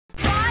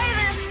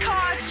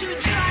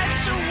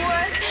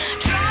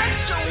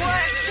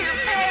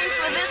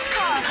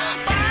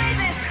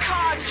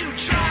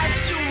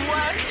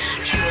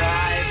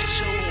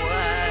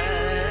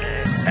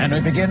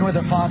And we begin with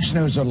a Fox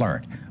News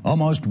alert.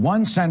 Almost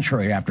 1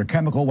 century after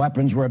chemical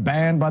weapons were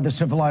banned by the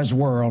civilized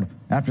world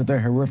after their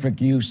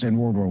horrific use in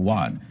World War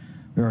I,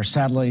 we are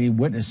sadly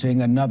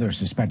witnessing another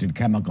suspected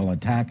chemical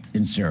attack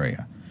in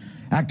Syria.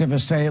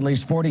 Activists say at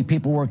least 40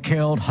 people were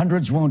killed,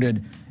 hundreds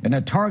wounded, in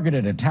a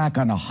targeted attack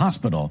on a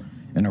hospital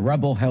in a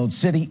rebel-held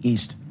city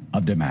east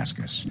of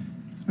Damascus.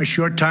 A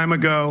short time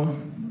ago,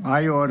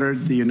 I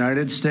ordered the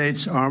United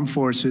States Armed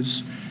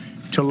Forces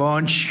to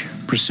launch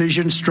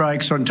precision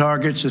strikes on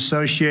targets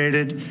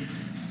associated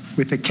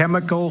with the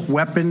chemical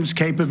weapons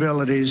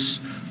capabilities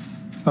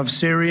of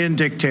Syrian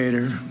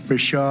dictator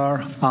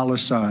Bashar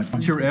al-Assad.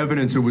 What's your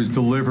evidence it was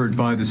delivered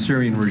by the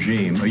Syrian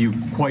regime? Are you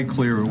quite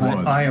clear it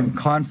was? I am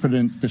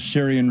confident the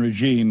Syrian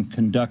regime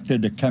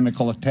conducted a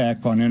chemical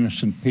attack on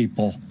innocent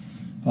people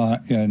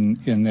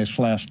in this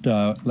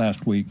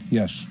last week,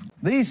 yes.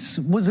 This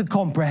was a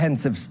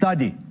comprehensive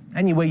study,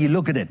 any way you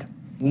look at it.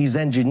 These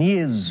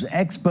engineers,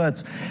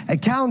 experts,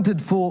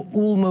 accounted for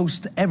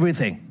almost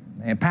everything.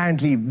 They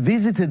apparently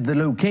visited the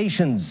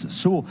locations,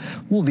 saw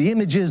all the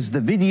images, the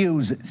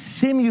videos,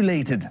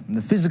 simulated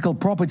the physical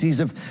properties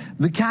of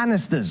the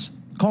canisters,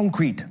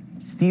 concrete,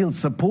 steel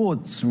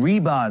supports,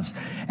 rebars.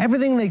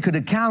 Everything they could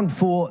account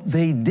for,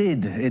 they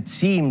did, it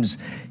seems.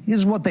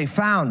 Here's what they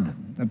found.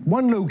 At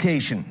one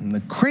location,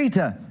 the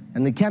crater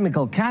and the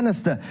chemical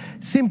canister,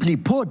 simply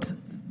put,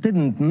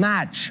 didn't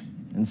match.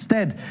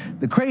 Instead,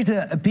 the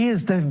crater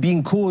appears to have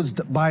been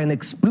caused by an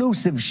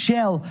explosive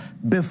shell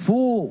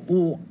before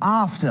or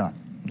after.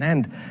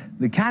 And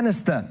the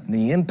canister,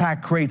 the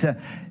impact crater,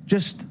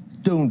 just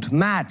don't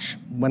match.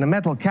 When a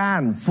metal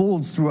can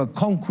falls through a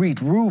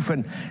concrete roof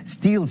and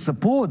steel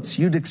supports,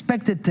 you'd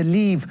expect it to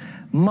leave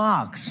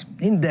marks,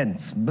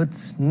 indents, but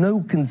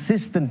no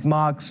consistent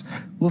marks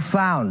were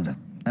found.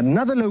 At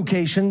another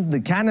location,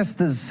 the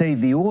canisters, say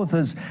the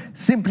authors,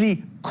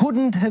 simply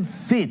couldn't have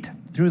fit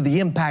through the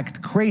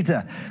impact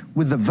crater,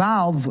 with the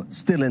valve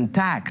still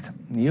intact.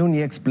 The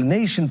only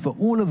explanation for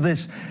all of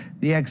this,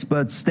 the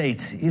experts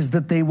state, is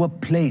that they were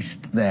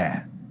placed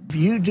there.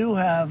 You do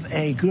have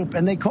a group,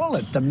 and they call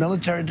it the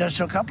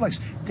military-industrial complex.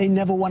 They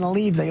never want to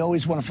leave. They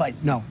always want to fight.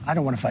 No, I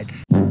don't want to fight.